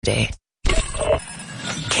Day.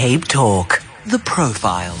 Cape Talk, the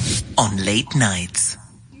profile on late nights.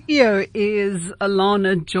 Here is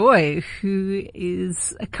Alanna Joy, who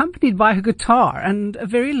is accompanied by her guitar and a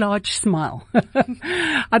very large smile.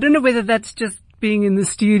 I don't know whether that's just being in the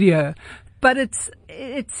studio, but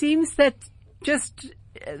it seems that just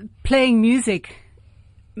playing music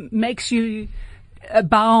makes you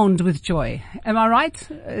abound with joy. Am I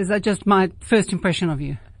right? Is that just my first impression of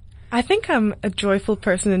you? I think I'm a joyful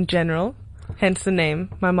person in general, hence the name.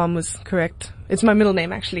 My mom was correct. It's my middle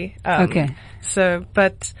name, actually. Okay.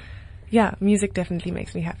 But yeah, music definitely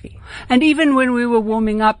makes me happy. And even when we were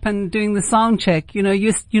warming up and doing the sound check, you know,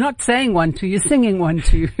 you're not saying 1, 2, you're singing 1,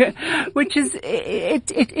 2, which is,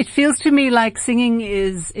 it feels to me like singing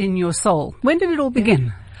is in your soul. When did it all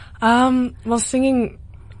begin? Well, singing,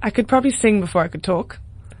 I could probably sing before I could talk.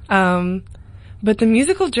 But the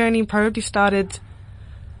musical journey probably started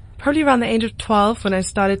around the age of 12 when I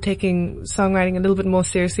started taking songwriting a little bit more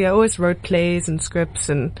seriously. I always wrote plays and scripts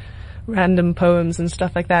and random poems and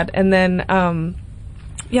stuff like that. And then,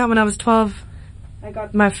 when I was 12, I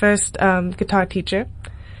got my first guitar teacher.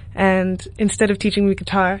 And instead of teaching me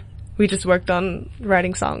guitar, we just worked on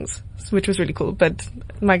writing songs, which was really cool. But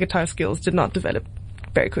my guitar skills did not develop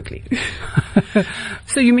very quickly.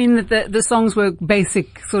 So you mean that the songs were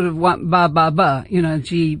basic, sort of ba ba ba, you know,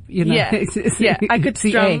 G, you know. Yeah, I could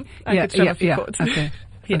strum. I could strum a few chords. Okay.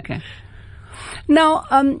 Okay.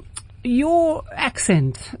 Now, your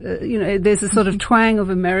accent, there's a sort of twang of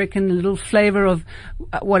American, a little flavor of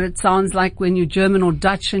what it sounds like when you're German or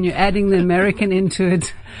Dutch and you're adding the American into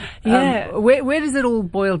it. Yeah. Where does it all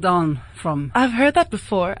boil down from? I've heard that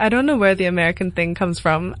before. I don't know where the American thing comes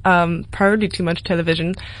from. Probably too much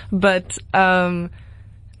television. But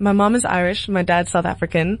my mom is Irish, my dad's South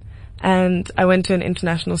African, and I went to an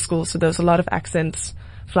international school, so there was a lot of accents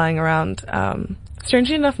flying around.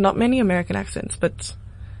 Strangely enough, not many American accents, but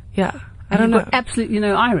yeah, I don't know. Absolutely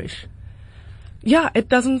no Irish. Yeah, it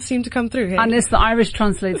doesn't seem to come through. Hey? Unless the Irish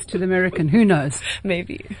translates to the American, who knows?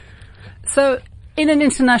 Maybe. So, in an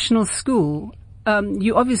international school,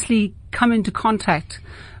 you obviously come into contact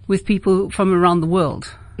with people from around the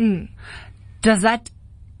world. Mm. Does that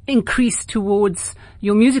increase towards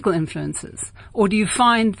your musical influences? Or do you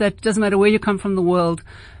find that it doesn't matter where you come from the world,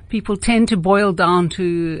 people tend to boil down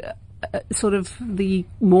to sort of the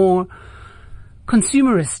more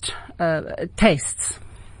consumerist tastes?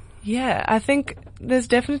 Yeah, I think there's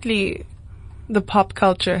definitely, the pop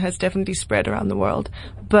culture has definitely spread around the world.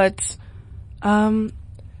 But,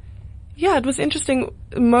 it was interesting.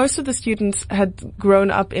 Most of the students had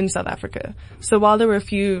grown up in South Africa. So while there were a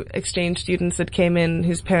few exchange students that came in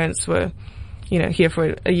whose parents were, here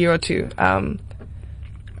for a year or two,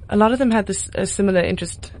 a lot of them had a similar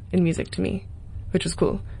interest in music to me, which was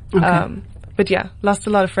cool. Okay. But yeah, lost a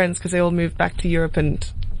lot of friends because they all moved back to Europe and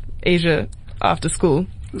Asia after school.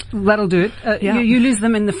 That'll do it. You lose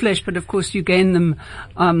them in the flesh, but of course you gain them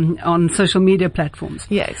on social media platforms.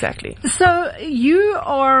 Yeah, exactly. So you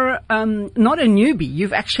are not a newbie.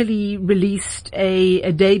 You've actually released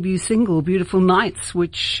a debut single, Beautiful Nights,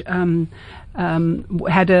 which had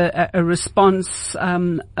a response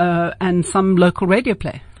and some local radio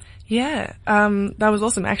play. Yeah, that was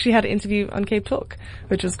awesome. I actually had an interview on Cape Talk,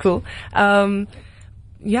 which was cool.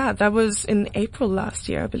 That was in April last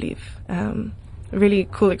year, I believe. A really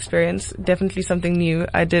cool experience. Definitely something new.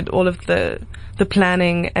 I did all of the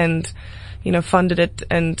planning and, funded it.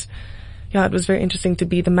 And yeah, it was very interesting to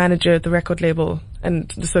be the manager, the record label, and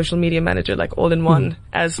the social media manager, like all in one,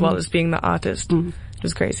 as well as being the artist. It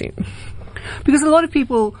was crazy. Because a lot of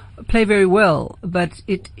people play very well, but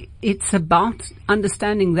it's about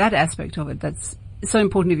understanding that aspect of it that's so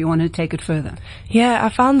important if you want to take it further. Yeah, I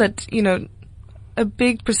found that, a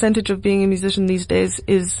big percentage of being a musician these days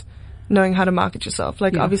is knowing how to market yourself.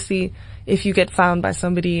 Like, obviously, if you get found by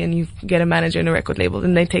somebody and you get a manager in a record label,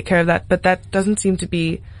 then they take care of that. But that doesn't seem to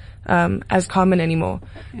be as common anymore.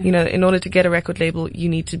 Yeah. In order to get a record label, you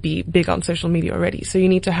need to be big on social media already. So you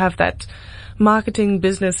need to have that marketing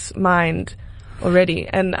business mind already.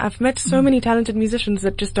 And I've met so many talented musicians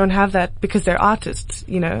that just don't have that because they're artists,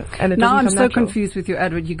 and it doesn't Now I'm come so natural. confused with your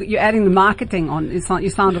advert. You're adding the marketing on. You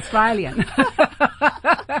sound Australian.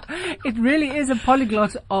 It really is a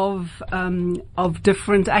polyglot of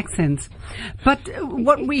different accents. But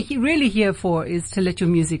what we're really here for is to let your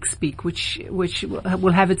music speak, which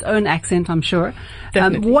will have its own accent, I'm sure.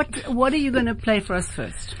 Definitely. What are you going to play for us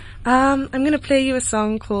first? I'm going to play you a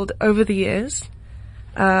song called Over the Years.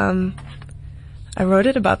 I wrote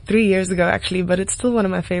it about 3 years ago, actually, but it's still one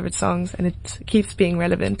of my favorite songs, and it keeps being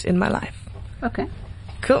relevant in my life. Okay.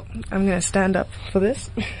 Cool. I'm going to stand up for this.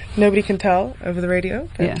 Nobody can tell over the radio.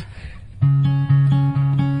 But Yeah.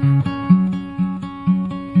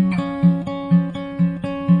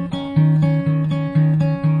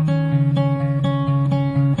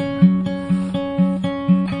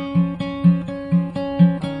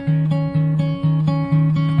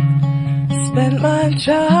 Spent my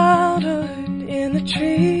childhood in the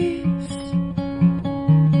trees,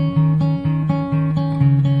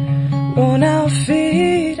 worn out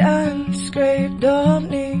feet and scraped up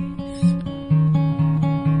knees,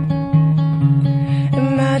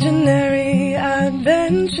 imaginary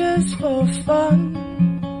adventures for fun,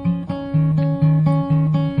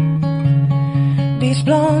 beach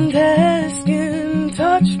blonde hair, skin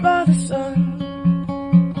touched by the sun.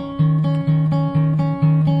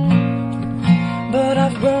 But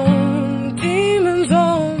I've grown demons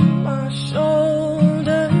on my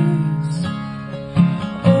shoulders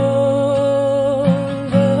over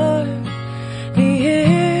the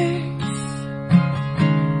years,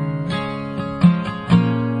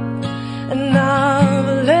 and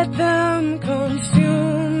I've let them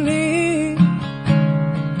consume me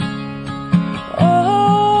over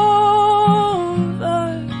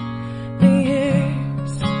the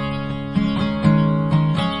years.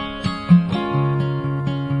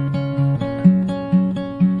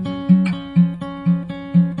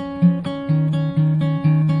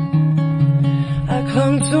 I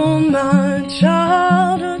clung to my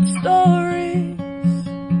childhood stories,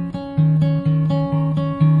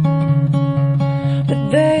 but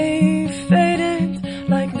they faded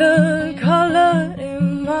like the color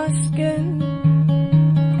in my skin.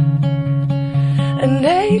 A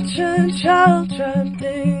nature child trapped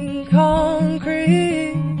in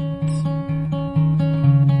concrete,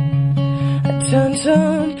 I turned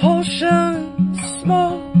to potions,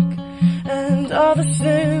 smoke, and other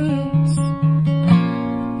sins.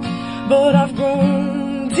 But I've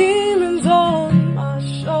grown demons on my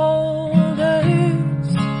shoulders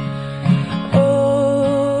over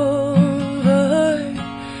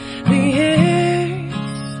the years,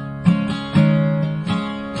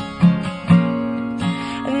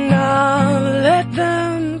 and I've let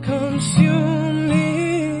them consume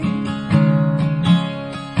me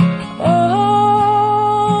over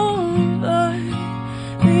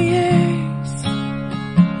the years.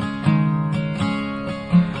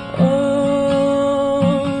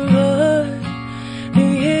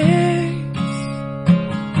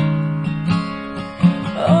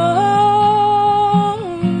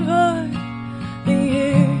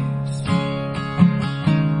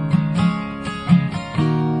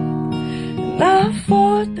 I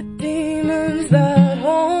fought the demons that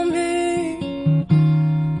hold me.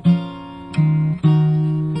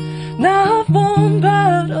 Now I've won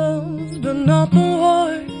battles, but not the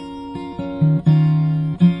war.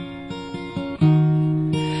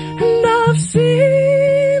 And I've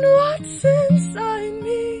seen what's inside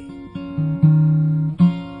me.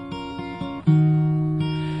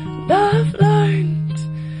 And I've learned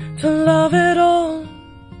to love it all.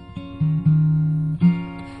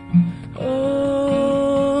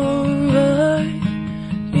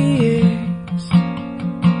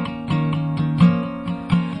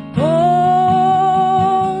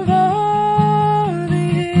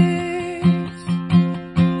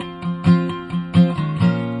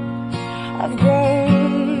 I've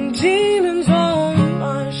grown demons on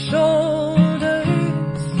my shoulders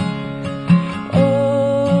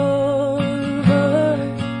over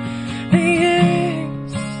the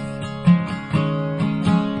years,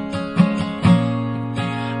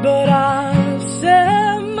 but I've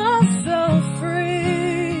set myself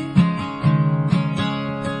free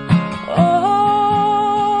over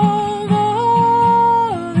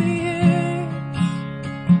the years.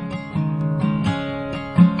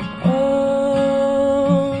 Over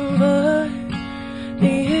the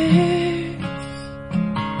years,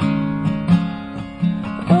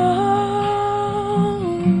 over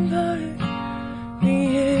the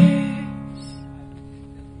years.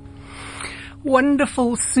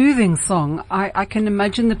 Wonderful, soothing song. I can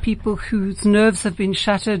imagine the people whose nerves have been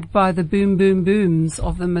shattered by the boom, boom, booms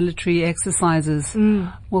of the military exercises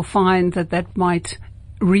will find that might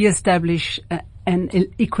reestablish an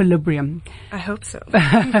equilibrium. I hope so.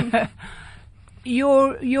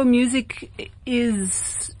 Your music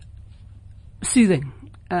is soothing.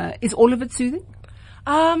 Is all of it soothing?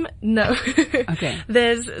 No. Okay.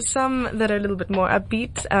 There's some that are a little bit more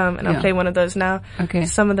upbeat, and I'll play one of those now. Okay.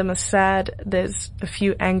 Some of them are sad. There's a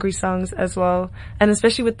few angry songs as well. And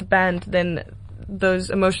especially with the band, then those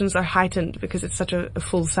emotions are heightened because it's such a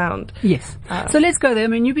full sound. Yes. So let's go there. I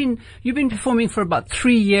mean, you've been performing for about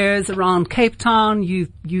 3 years around Cape Town.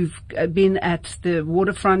 You've been at the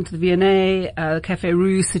Waterfront, the V&A, Cafe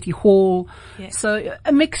Roux, City Hall. Yes. So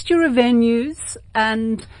a mixture of venues,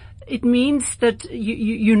 and it means that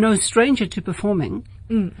you're no stranger to performing.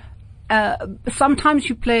 Sometimes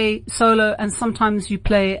you play solo, and sometimes you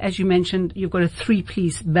play, as you mentioned, you've got a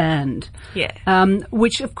 3-piece band. Yeah.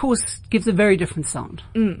 Which of course gives a very different sound.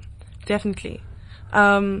 Definitely.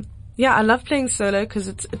 Yeah, I love playing solo because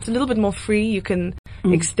it's a little bit more free. You can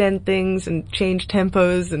extend things and change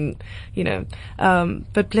tempos and,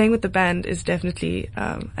 but playing with the band is definitely,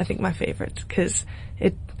 I think, my favorite because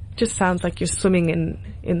it just sounds like you're swimming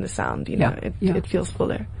in the sound, It feels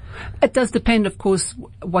fuller. It does depend, of course,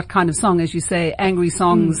 what kind of song. As you say, angry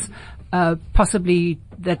songs, possibly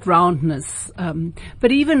that roundness.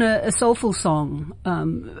 But even a soulful song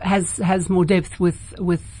has more depth with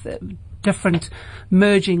different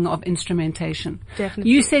merging of instrumentation.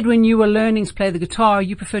 Definitely. You said when you were learning to play the guitar,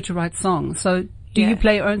 you prefer to write songs. So do you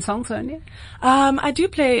play your own songs only? I do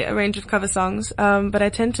play a range of cover songs, but I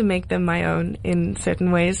tend to make them my own in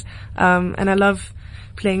certain ways. And I love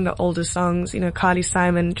playing the older songs, Carly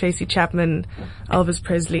Simon, Tracy Chapman, Elvis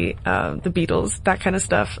Presley, the Beatles, that kind of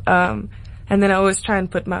stuff. And then I always try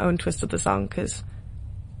and put my own twist of the song because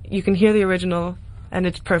you can hear the original and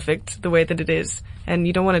it's perfect the way that it is. And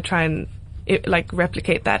you don't want to try and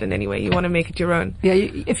replicate that in any way. You want to make it your own. Yeah,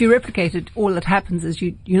 if you replicate it, all that happens is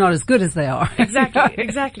you're not as good as they are.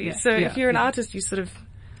 Exactly. Yeah, so if you're an artist, you sort of,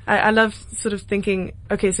 I love sort of thinking,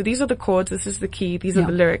 okay, so these are the chords, this is the key, these are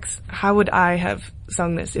the lyrics. How would I have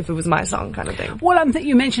sung this if it was my song, kind of thing? Well,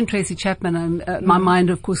 you mentioned Tracy Chapman, and my mind,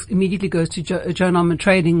 of course, immediately goes to Joan Armour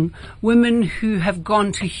Trading, women who have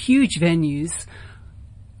gone to huge venues,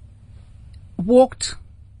 walked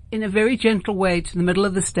in a very gentle way to the middle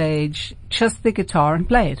of the stage, just the guitar and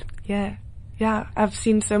played. Yeah. I've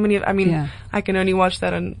seen so many I can only watch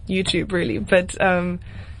that on YouTube, really, but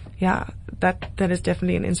that is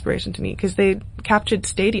definitely an inspiration to me because they captured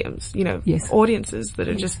stadiums, audiences that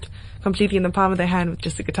are just completely in the palm of their hand with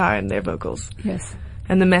just a guitar and their vocals. Yes.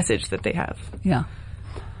 And the message that they have. Yeah.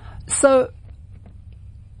 So,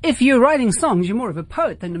 if you're writing songs, you're more of a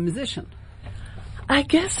poet than a musician. I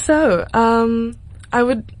guess so.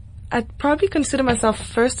 I'd probably consider myself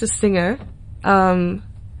first a singer, and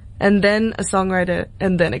then a songwriter,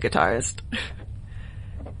 and then a guitarist.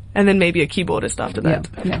 And then maybe a keyboardist after that.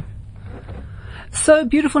 Yeah. So,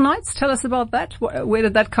 Beautiful Nights, tell us about that. Where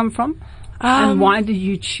did that come from? And why did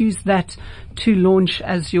you choose that to launch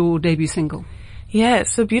as your debut single? Yeah,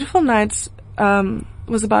 so Beautiful Nights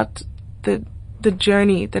was about the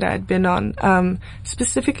journey that I had been on,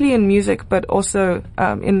 specifically in music, but also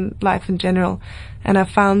in life in general. And I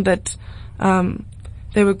found that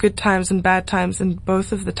there were good times and bad times, and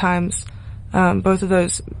both of the times, both of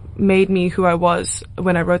those made me who I was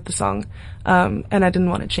when I wrote the song, and I didn't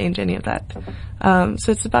want to change any of that.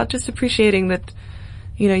 So it's about just appreciating that,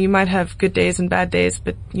 you might have good days and bad days,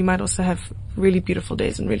 but you might also have really beautiful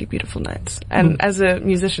days and really beautiful nights. And as a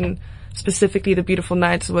musician, specifically the beautiful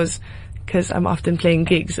nights was because I'm often playing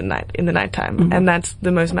gigs in the nighttime, and that's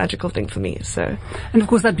the most magical thing for me. So, and of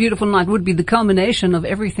course, that beautiful night would be the culmination of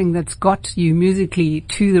everything that's got you musically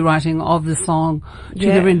to the writing of the song, to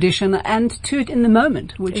the rendition, and to it in the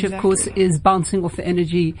moment, which of course is bouncing off the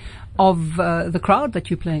energy of the crowd that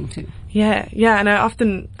you're playing to. Yeah, and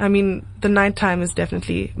the nighttime is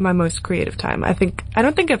definitely my most creative time. I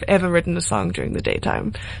don't think I've ever written a song during the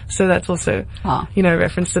daytime, so that's also a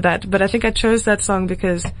reference to that. But I think I chose that song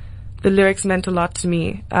because the lyrics meant a lot to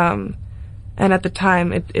me, and at the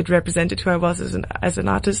time it represented who I was as an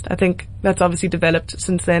artist. I think that's obviously developed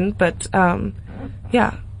since then, but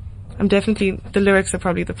I'm definitely, the lyrics are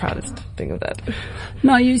probably the proudest thing of that.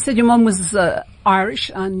 Now, you said your mom was Irish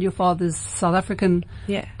and your father's South African.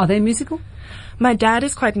 Yeah. Are they musical? My dad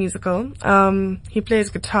is quite musical. He plays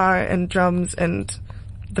guitar and drums and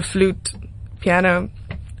the flute, piano,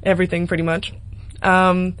 everything pretty much.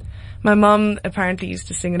 My mom apparently used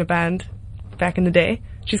to sing in a band back in the day.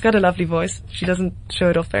 She's got a lovely voice. She doesn't show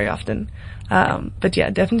it off very often. But yeah,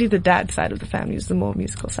 definitely the dad side of the family is the more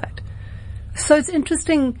musical side. So it's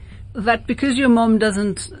interesting that because your mom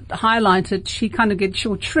doesn't highlight it, she kind of gets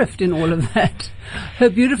short shrift in all of that. Her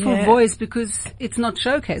beautiful voice, because it's not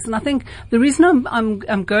showcased. And I think the reason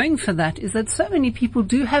I'm going for that is that so many people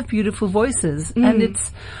do have beautiful voices, and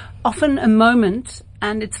it's often a moment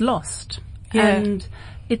and it's lost. Yeah. And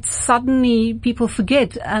it's suddenly people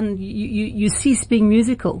forget and you cease being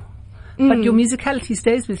musical. but your musicality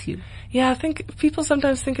stays with you. Yeah, I think people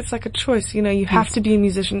sometimes think it's like a choice. You know, you have to be a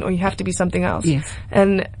musician or you have to be something else. Yes.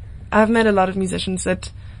 And I've met a lot of musicians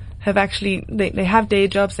that have actually, they have day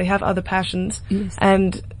jobs, they have other passions,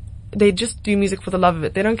 and they just do music for the love of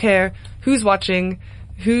it. They don't care who's watching,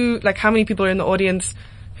 how many people are in the audience,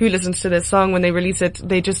 who listens to their song when they release it.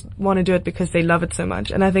 They just want to do it because they love it so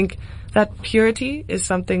much. And I think that purity is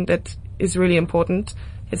something that is really important.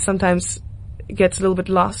 It sometimes gets a little bit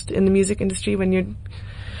lost in the music industry when you're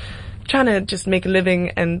trying to just make a living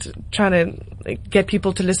and trying to get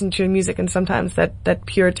people to listen to your music, and sometimes that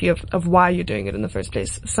purity of why you're doing it in the first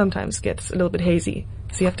place sometimes gets a little bit hazy.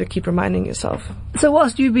 So you have to keep reminding yourself. So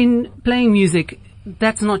whilst you've been playing music,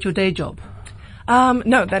 that's not your day job?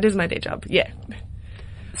 No, that is my day job, yeah.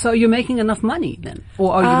 So you're making enough money then?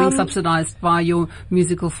 Or are you being subsidized by your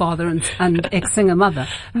musical father and ex-singer mother?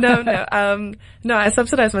 No, I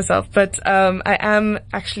subsidize myself, but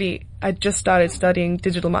I just started studying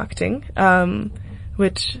digital marketing,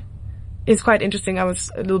 which is quite interesting. I was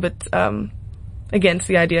a little bit against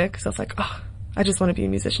the idea because I was like, I just want to be a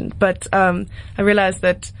musician. But I realized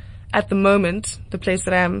that at the moment, the place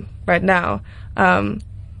that I am right now,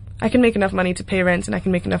 I can make enough money to pay rent and I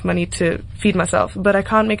can make enough money to feed myself, but I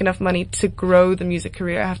can't make enough money to grow the music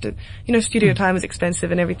career. I have to, studio time is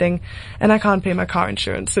expensive and everything, and I can't pay my car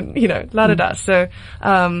insurance and, la-da-da. So,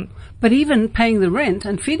 but even paying the rent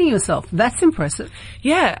and feeding yourself, that's impressive.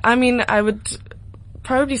 Yeah. I mean, I would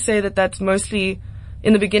probably say that that's mostly,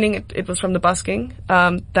 in the beginning, it was from the busking.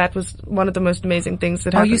 That was one of the most amazing things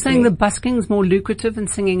that happened. Are you saying the busking is more lucrative than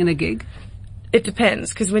singing in a gig? It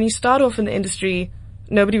depends, because when you start off in the industry,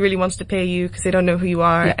 nobody really wants to pay you because they don't know who you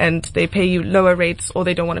are, and they pay you lower rates or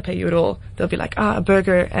they don't want to pay you at all. They'll be like, a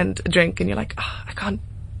burger and a drink, and you're like, I can't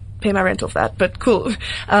pay my rent off that, but cool.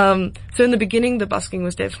 So in the beginning, the busking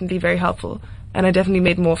was definitely very helpful, and I definitely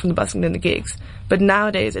made more from the busking than the gigs. But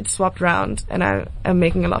nowadays it's swapped around, and I am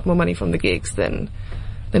making a lot more money from the gigs than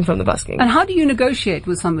from the busking. And how do you negotiate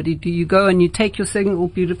with somebody? Do you go and you take your Singing All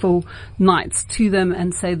Beautiful nights to them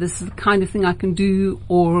and say, this is the kind of thing I can do,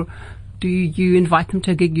 or do you invite them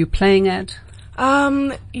to a gig you're playing at?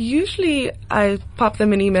 Usually I pop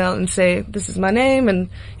them an email and say, this is my name and,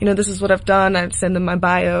 this is what I've done. I'd send them my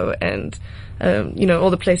bio and,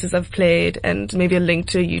 all the places I've played and maybe a link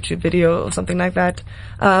to a YouTube video or something like that.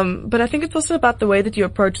 But I think it's also about the way that you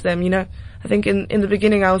approach them, I think in the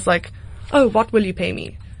beginning I was like, oh, what will you pay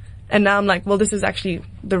me? And now I'm like, well, this is actually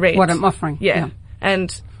the rate. What I'm offering. Yeah.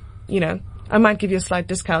 And, I might give you a slight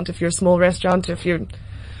discount if you're a small restaurant, if you're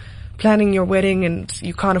planning your wedding and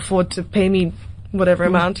you can't afford to pay me whatever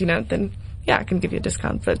amount, then yeah, I can give you a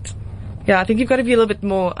discount. But yeah, I think you've got to be a little bit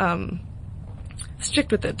more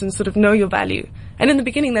strict with it and sort of know your value. And in the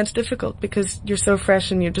beginning that's difficult because you're so fresh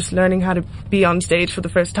and you're just learning how to be on stage for the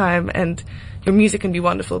first time, and your music can be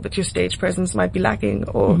wonderful, but your stage presence might be lacking,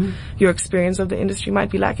 or your experience of the industry might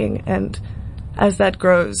be lacking. And as that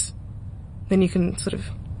grows, then you can sort of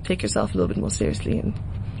take yourself a little bit more seriously. And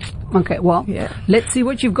okay, well, let's see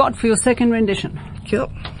what you've got for your second rendition.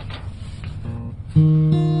 Cool.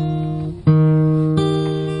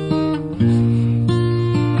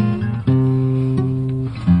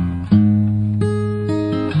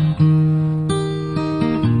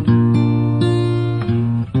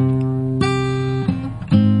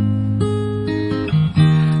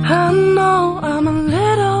 I know I'm a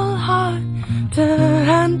little hard to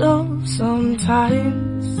handle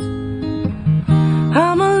sometimes.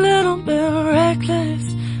 I'm a little bit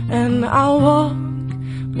reckless and I walk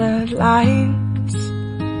blurred lines.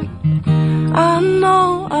 I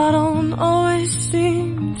know I don't always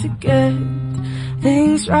seem to get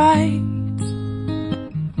things right,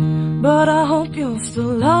 but I hope you'll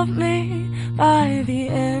still love me by the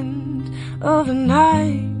end of the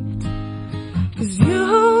night. 'Cause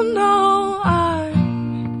you know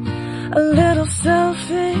I'm a little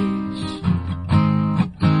selfish.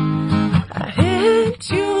 I hit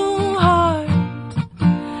you hard,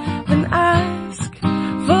 then ask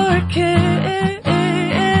for a kiss.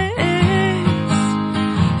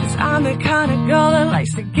 'Cause I'm the kind of girl that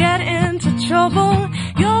likes to get into trouble.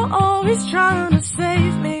 You're always trying to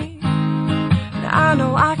save me, and I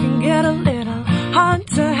know I can get a little hard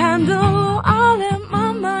to handle. I'll let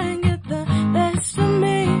my mind get the best of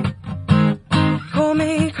me. Call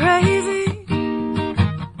me crazy,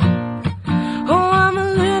 oh, I'm a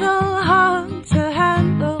little hard to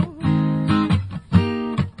handle.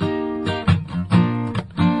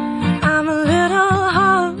 I'm a little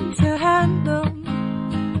hard to handle.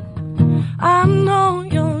 I know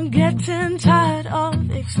you're getting tired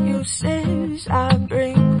of excuses I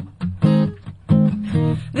bring.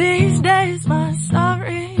 These days my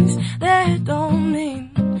sorries,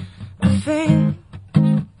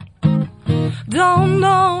 Don't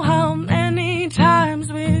know how many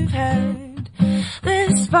times we've had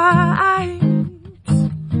this fight,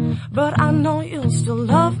 but I know you'll still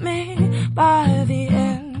love me by the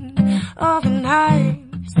end of the night.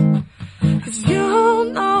 'Cause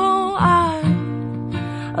you know I'm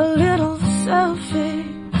a little selfish.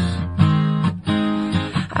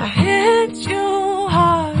 I hit you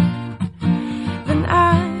hard, then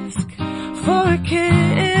ask for a kiss.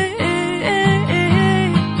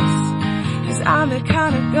 'Cause I'm the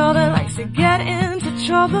kind of girl that likes to get into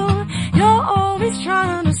trouble. You're always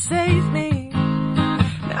trying to save me.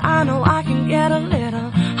 Now I know I can get a little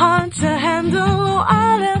hard to handle.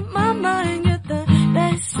 I let my mind get the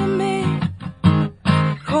best of me.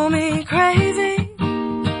 Call me crazy.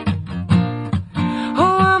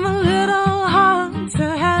 Oh, I'm a little hard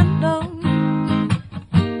to handle.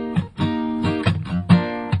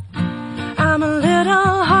 I'm a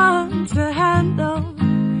little hard to handle.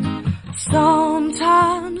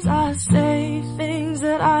 Sometimes I say things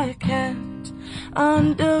that I can't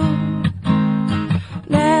undo.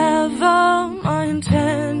 Never my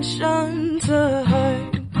intention to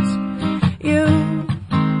hurt you.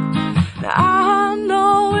 Now I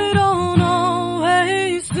know we don't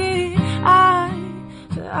always see eye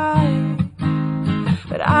to eye,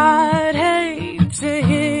 but I'd hate to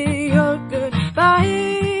hear your goodbye.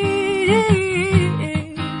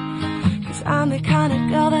 'Cause I'm the kind of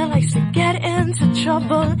girl that likes to get into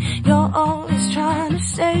trouble. You're always trying to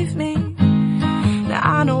save me. Now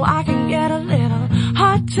I know I can get a little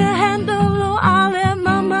hard to handle. Oh, I'll let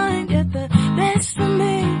my mind get the best of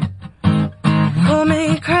me. Call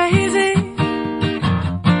me crazy.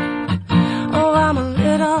 Oh, I'm a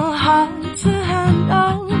little hard to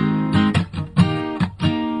handle.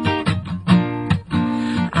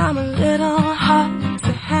 I'm a little hard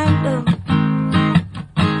to handle.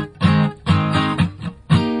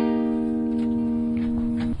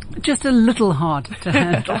 Just a little hard to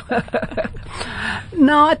handle.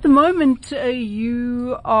 Now, at the moment,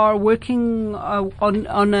 you are working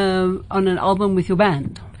on an album with your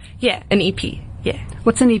band. Yeah, an EP. Yeah.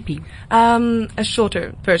 What's an EP? A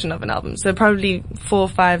shorter version of an album. So probably 4,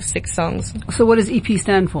 5, 6 songs. So what does EP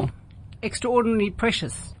stand for? Extraordinary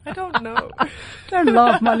Precious. I don't know. Don't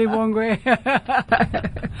laugh, Malibongwe.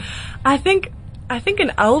 I think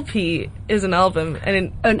an LP is an album,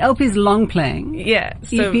 and An LP is long playing. yeah.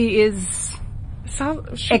 So EP is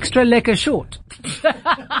extra lekker short.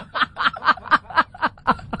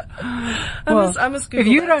 I must Google if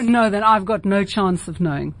you that. don't know, then I've got no chance of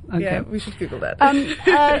knowing. Okay. Yeah, we should Google that.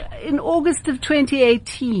 In August of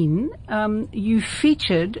 2018, you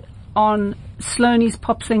featured on Sloanie's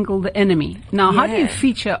pop single, The Enemy. Now, how do you Yeah.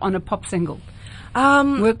 feature on a pop single?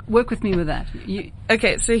 Work with me with that.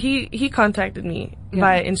 Okay, so he contacted me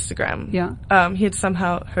via Instagram. Yeah. He had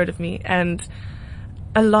somehow heard of me, and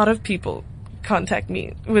a lot of people contact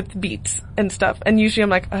me with beats and stuff, and usually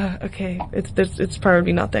I'm like, okay, it's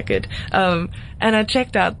probably not that good. And I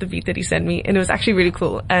checked out the beat that he sent me, and it was actually really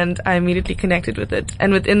cool, and I immediately connected with it.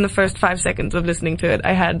 And within the first 5 seconds of listening to it,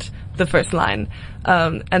 I had the first line,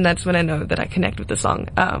 and that's when I know that I connect with the song.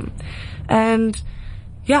 And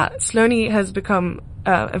yeah, Sloanie has become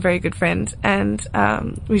a very good friend, and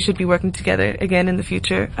we should be working together again in the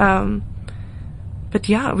future. But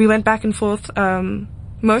yeah, we went back and forth,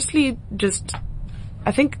 mostly just,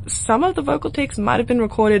 I think some of the vocal takes might have been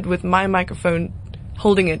recorded with my microphone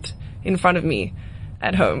holding it in front of me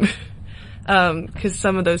at home. 'Cause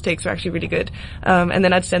some of those takes were actually really good. And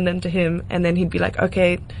then I'd send them to him, and then he'd be like,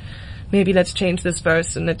 okay, maybe let's change this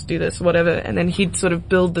verse and let's do this, whatever. And then he'd sort of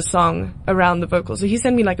build the song around the vocals. So he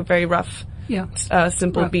sent me like a very rough,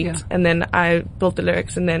 simple beat. Yeah. And then I built the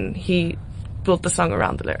lyrics, and then he built the song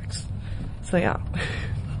around the lyrics. So yeah.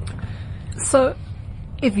 So,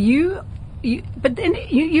 if you're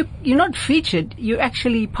not featured, you're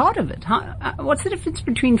actually part of it. What's the difference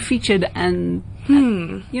between featured and,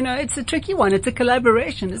 it's a tricky one. It's a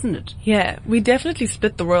collaboration, isn't it? Yeah, we definitely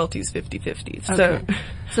split the royalties 50-50. Okay.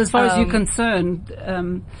 So as far as you're concerned,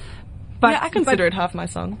 but yeah, I consider it half my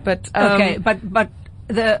song, but, okay, but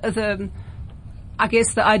the, I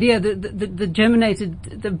guess the idea, the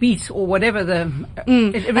germinated, the beat or whatever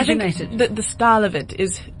it originated. I think the style of it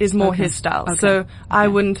is more his style. Okay. So I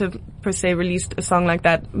wouldn't have per se released a song like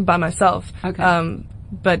that by myself. Okay.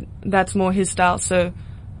 But that's more his style. So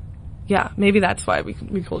yeah, maybe that's why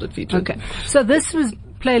we called it featured. Okay. So this was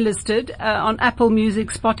playlisted on Apple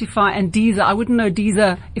Music, Spotify, and Deezer. I wouldn't know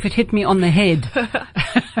Deezer if it hit me on the head.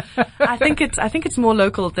 I think it's more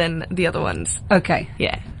local than the other ones. Okay.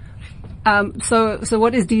 Yeah. So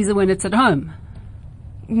what is Deezer when it's at home?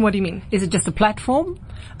 What do you mean? Is it just a platform?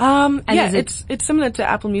 Yeah, it's similar to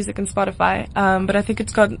Apple Music and Spotify, but I think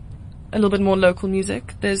it's got a little bit more local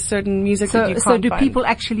music. There's certain music that you can't So do find. people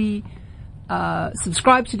actually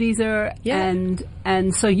subscribe to Deezer? Yeah.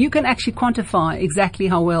 And so you can actually quantify exactly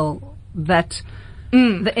how well that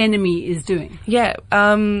the enemy is doing. Yeah,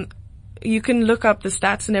 you can look up the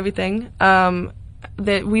stats and everything.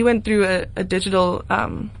 We went through a digital,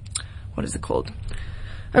 what is it called?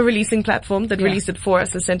 A releasing platform that released it for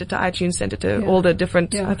us and sent it to iTunes, sent it to all the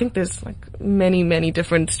different, I think there's like many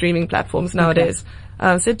different streaming platforms nowadays.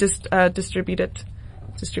 So it just, distributed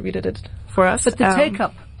it for us. But the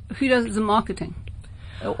take-up, who does the marketing?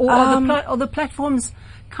 Or are the platforms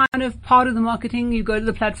kind of part of the marketing? You go to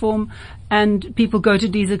the platform and people go to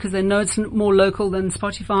Deezer because they know it's more local than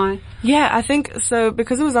Spotify? Yeah, I think so.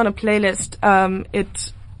 Because it was on a playlist,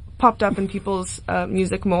 it popped up in people's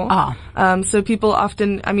music more. So people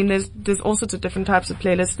often, I mean, there's all sorts of different types of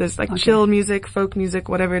playlists. There's like chill music, folk music,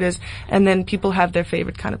 whatever it is, and then people have their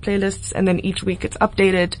favorite kind of playlists, and then each week it's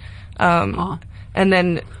updated, and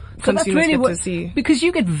then so that's consumers really get to see. Because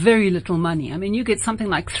you get very little money. I mean, you get something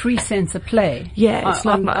like 3 cents a play. Yeah, it's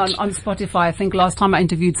not much. On Spotify, I think last time I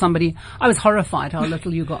interviewed somebody, I was horrified how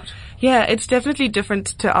little you got. Yeah, it's definitely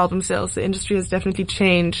different to album sales. The industry has definitely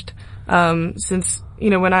changed, since,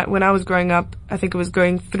 when I was growing up, I think it was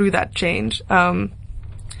going through that change.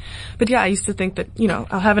 But yeah, I used to think that,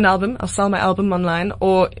 I'll have an album, I'll sell my album online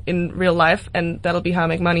or in real life, and that'll be how I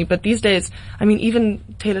make money. But these days, I mean, even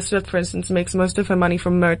Taylor Swift, for instance, makes most of her money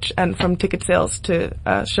from merch and from ticket sales to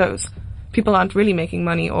shows. People aren't really making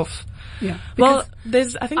money off. Yeah. Well,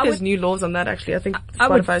 there's new laws on that actually. I think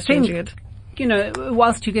Spotify is changing it.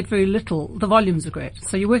 Whilst you get very little, the volumes are great.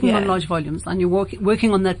 So you're working on large volumes and you're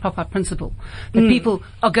working on that pop-up principle that people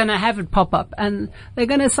are going to have it pop up and they're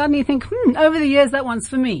going to suddenly think, over the years that one's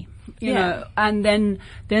for me. You know, and then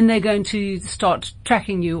they're going to start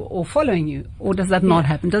tracking you or following you, or does that not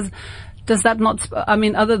happen? Does that not, I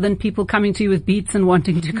mean, other than people coming to you with beats and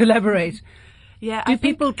wanting to collaborate? Yeah. Do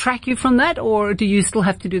people track you from that, or do you still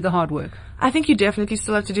have to do the hard work? I think you definitely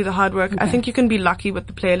still have to do the hard work. I think you can be lucky with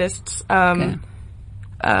the playlists.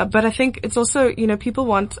 But I think it's also, people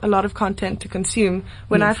want a lot of content to consume.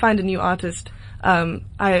 When I find a new artist, I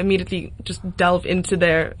immediately just delve into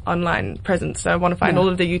their online presence. So I want to find all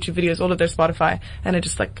of their YouTube videos, all of their Spotify, and I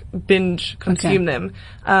just like binge consume them.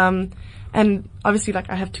 And obviously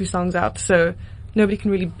I have 2 songs out, so nobody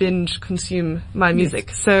can really binge consume my music.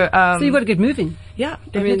 So you've got to get moving. Yeah,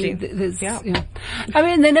 definitely. I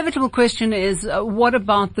mean, the inevitable question is, what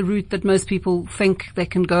about the route that most people think they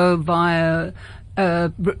can go via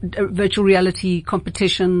virtual reality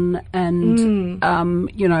competition and,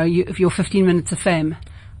 if you're 15 minutes of fame?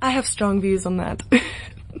 I have strong views on that.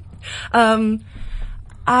 So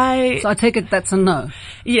I take it that's a no.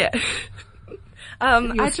 Yeah.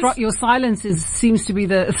 Your silence seems to be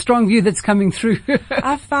the strong view that's coming through.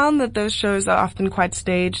 I've found that those shows are often quite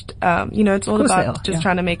staged. It's all about just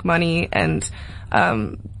trying to make money, and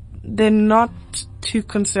they're not too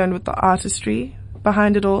concerned with the artistry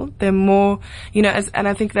behind it all. They're more, and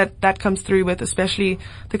I think that comes through with especially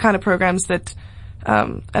the kind of programs that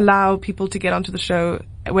allow people to get onto the show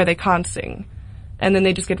where they can't sing, and then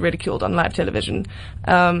they just get ridiculed on live television.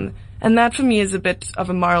 And that for me is a bit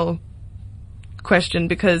of a moral question,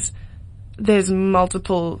 because there's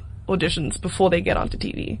multiple auditions before they get onto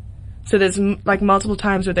TV. So there's multiple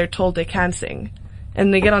times where they're told they can sing,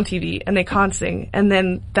 and they get on TV and they can't sing, and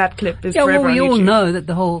then that clip is forever on YouTube. We all know that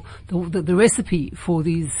the recipe for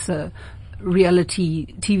these reality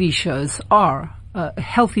TV shows are a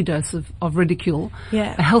healthy dose of ridicule,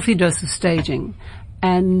 a healthy dose of staging,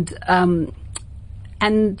 and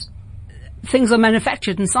things are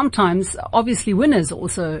manufactured, and sometimes obviously winners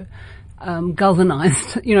also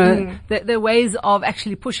galvanized. There are ways of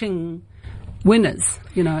actually pushing winners.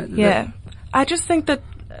 I just think that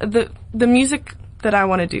the music that I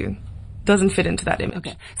want to do doesn't fit into that image.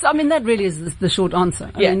 Okay. So, I mean, that really is the short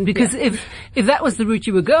answer. I mean, because if that was the route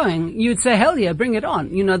you were going, you'd say, hell yeah, bring it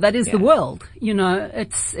on. That is the world.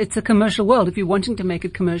 It's a commercial world. If you're wanting to make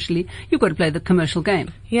it commercially, you've got to play the commercial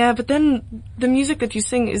game. Yeah, but then the music that you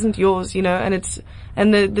sing isn't yours,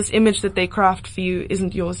 and this image that they craft for you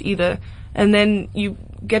isn't yours either. And then you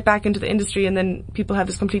get back into the industry, and then people have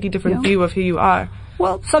this completely different view of who you are.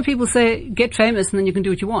 Well, some people say get famous and then you can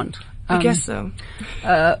do what you want. I guess so.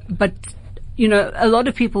 But, a lot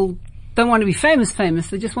of people don't want to be famous.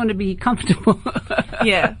 They just want to be comfortable.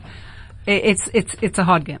 Yeah. It's a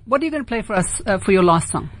hard game. What are you going to play for us, for your last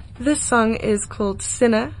song? This song is called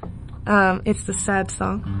Sinner. It's the sad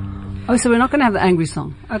song. Oh, so we're not going to have the angry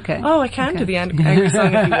song. Okay. Oh, I can do the angry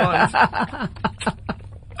song if you want.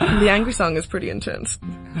 The angry song is pretty intense.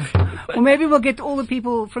 Or maybe we'll get all the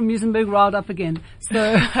people from Musenberg riled up again.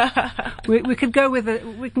 So we can go with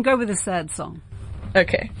a sad song.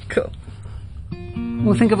 Okay, cool.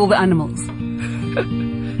 We'll think of all the animals.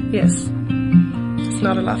 Yes. It's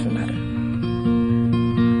not a laughing matter.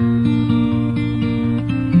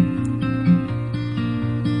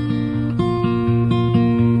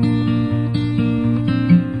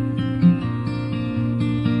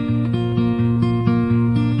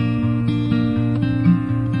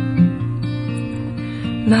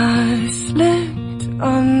 I slipped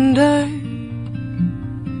under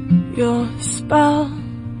your spell.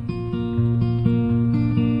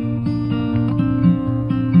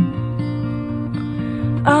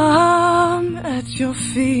 I'm at your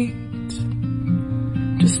feet,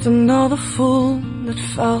 just another fool that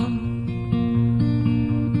fell.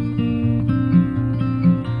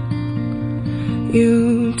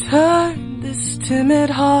 You turned this timid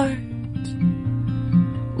heart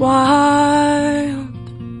wild.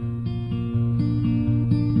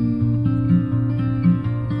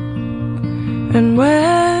 And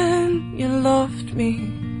when you loved me,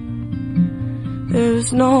 there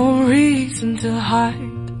was no reason to hide.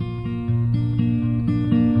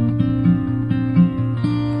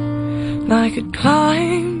 And I could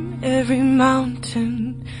climb every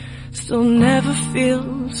mountain, still never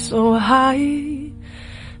feel so high.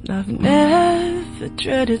 And I've never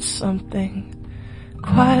dreaded something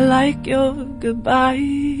quite like your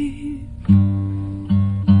goodbye.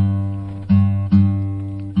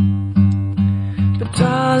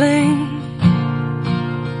 Darling,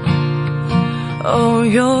 oh,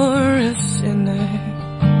 you're a sinner.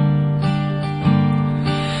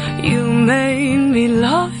 You made me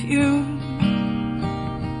love you.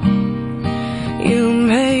 You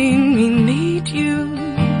made me need you.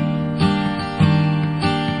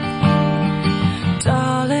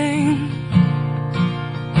 Darling,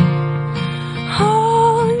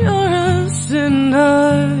 oh, you're a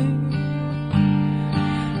sinner.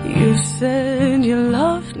 You said you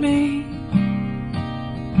loved me,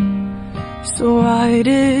 so why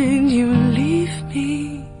did you leave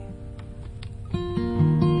me?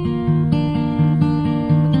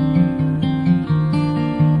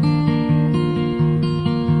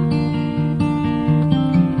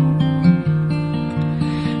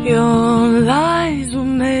 Your lies were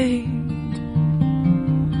made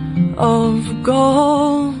of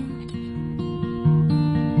gold.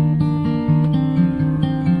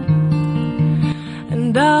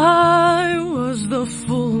 And I was the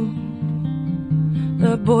fool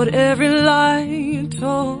that bought every lie you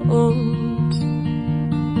told.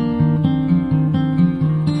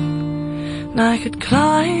 And I could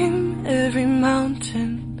climb every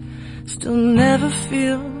mountain, still never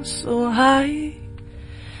feel so high.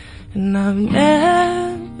 And I've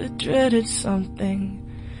never dreaded something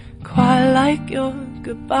quite like your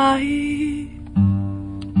goodbye.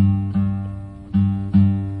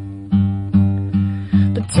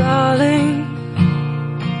 Darling,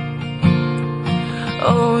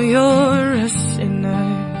 oh, you're a sinner.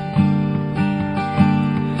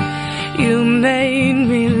 You made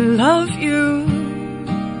me love you.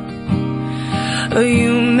 Oh,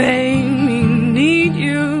 you made me need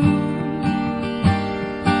you.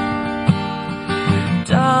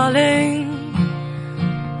 Darling,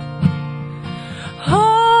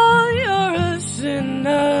 oh, you're a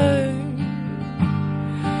sinner.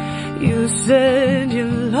 You said you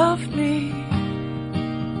loved me,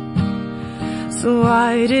 so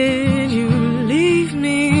why did you leave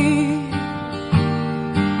me?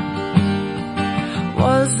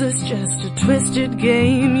 Was this just a twisted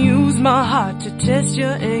game? Use my heart to test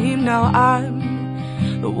your aim. Now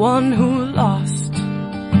I'm the one who lost.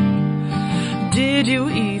 Did you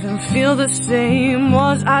even feel the same?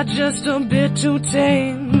 Was I just a bit too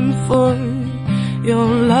tame for your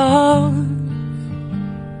love?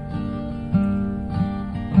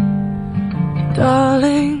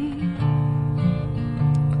 Darling,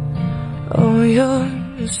 oh, you're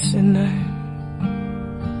a sinner.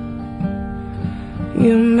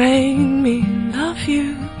 You made me love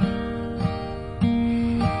you.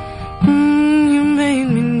 You made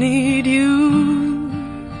me need you.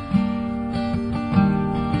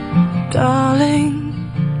 Darling,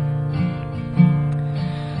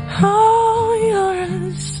 oh, you're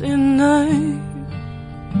a sinner.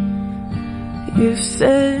 You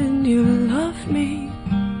said you loved me,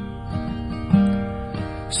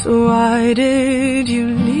 so why did you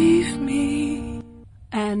leave me?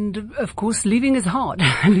 And, of course, leaving is hard.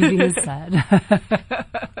 Leaving is sad.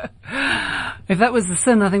 If that was the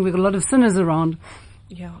sin, I think we've got a lot of sinners around.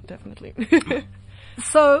 Yeah, definitely.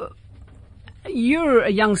 So, you're a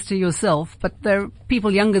youngster yourself, but there are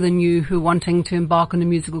people younger than you who are wanting to embark on a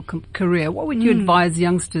musical career. What would you advise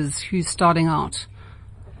youngsters who's starting out?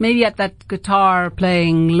 Maybe at that guitar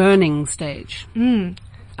playing learning stage.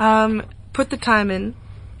 Put the time in.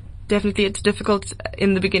 Definitely it's difficult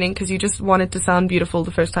in the beginning because you just want it to sound beautiful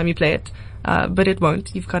the first time you play it. But it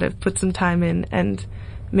won't. You've got to put some time in and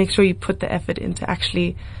make sure you put the effort into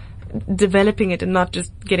actually developing it and not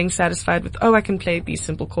just getting satisfied with, I can play these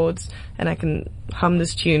simple chords and I can hum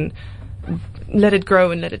this tune. Let it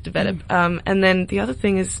grow and let it develop. And then the other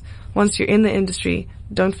thing is, once you're in the industry,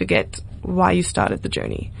 don't forget why you started the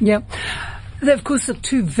journey. Yeah. There, of course, are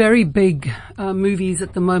two very big movies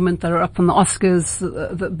at the moment that are up on the Oscars.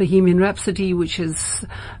 The Bohemian Rhapsody, which has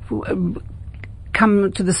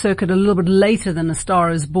come to the circuit a little bit later than A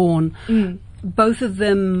Star Is Born. Both of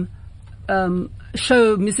them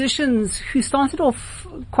show musicians who started off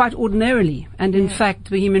quite ordinarily. And in fact,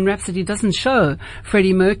 Bohemian Rhapsody doesn't show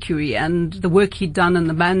Freddie Mercury and the work he'd done and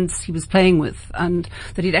the bands he was playing with, and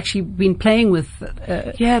that he'd actually been playing with.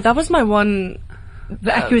 That was my one...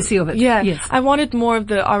 The accuracy of it. Yeah. Yes. I wanted more of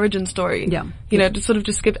the origin story. Yeah. You know, to sort of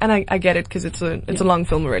just skip, and I get it because it's a long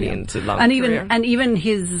film already and it's a long career. And even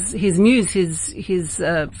his muse, his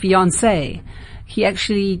fiancée, he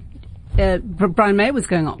actually, Brian May was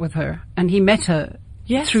going out with her and he met her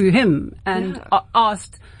through him and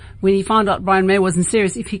asked, when he found out Brian May wasn't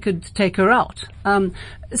serious, if he could take her out.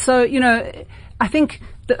 So, you know, I think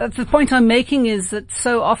the point I'm making is that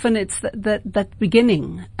so often it's that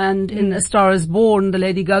beginning. And in A Star Is Born, the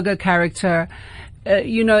Lady Gaga character,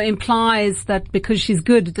 implies that because she's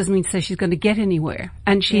good, it doesn't mean to say she's going to get anywhere.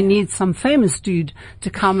 And she needs some famous dude to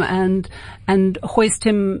come and hoist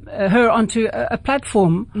her onto a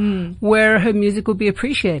platform where her music will be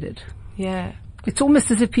appreciated. Yeah. It's almost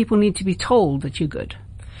as if people need to be told that you're good.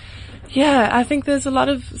 Yeah, I think there's a lot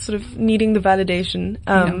of sort of needing the validation.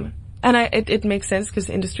 And it makes sense because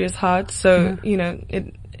the industry is hard. So,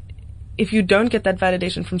 if you don't get that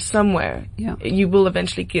validation from somewhere, you will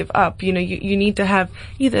eventually give up. You know, you need to have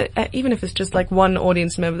either, even if it's just like one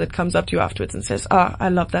audience member that comes up to you afterwards and says, I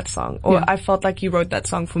love that song, or I felt like you wrote that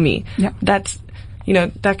song for me. Yeah. That's,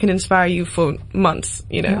 that can inspire you for months,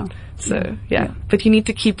 So, But you need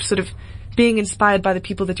to keep sort of being inspired by the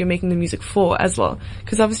people that you're making the music for as well.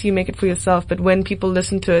 Because obviously you make it for yourself, but when people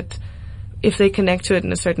listen to it, if they connect to it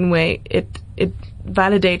in a certain way, it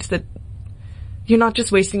validates that you're not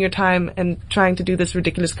just wasting your time and trying to do this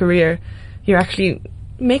ridiculous career. You're actually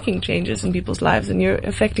making changes in people's lives and you're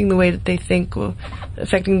affecting the way that they think or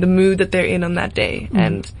affecting the mood that they're in on that day.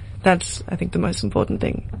 And that's, I think, the most important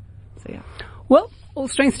thing. So, yeah. Well, all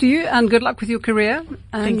strength to you and good luck with your career.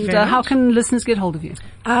 And Thank you very much. How can listeners get hold of you?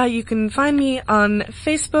 You can find me on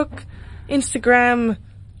Facebook, Instagram,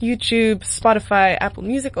 YouTube, Spotify, Apple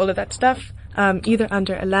Music, all of that stuff. Either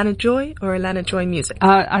under Alanna Joy or Alanna Joy Music.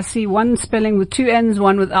 I see one spelling with two N's,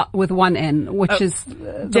 one with one N, which is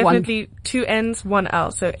the definitely one. Two N's, one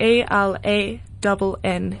L. So ALANNA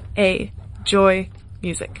Joy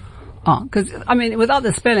Music. Because without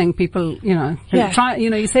the spelling, people, try.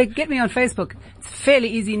 You say, get me on Facebook. It's a fairly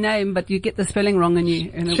easy name, but you get the spelling wrong, and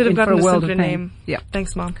you should have gotten a world simpler of pain. Name. Yeah.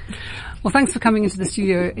 Thanks, Mom. Well, thanks for coming into the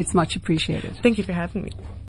studio. It's much appreciated. Thank you for having me.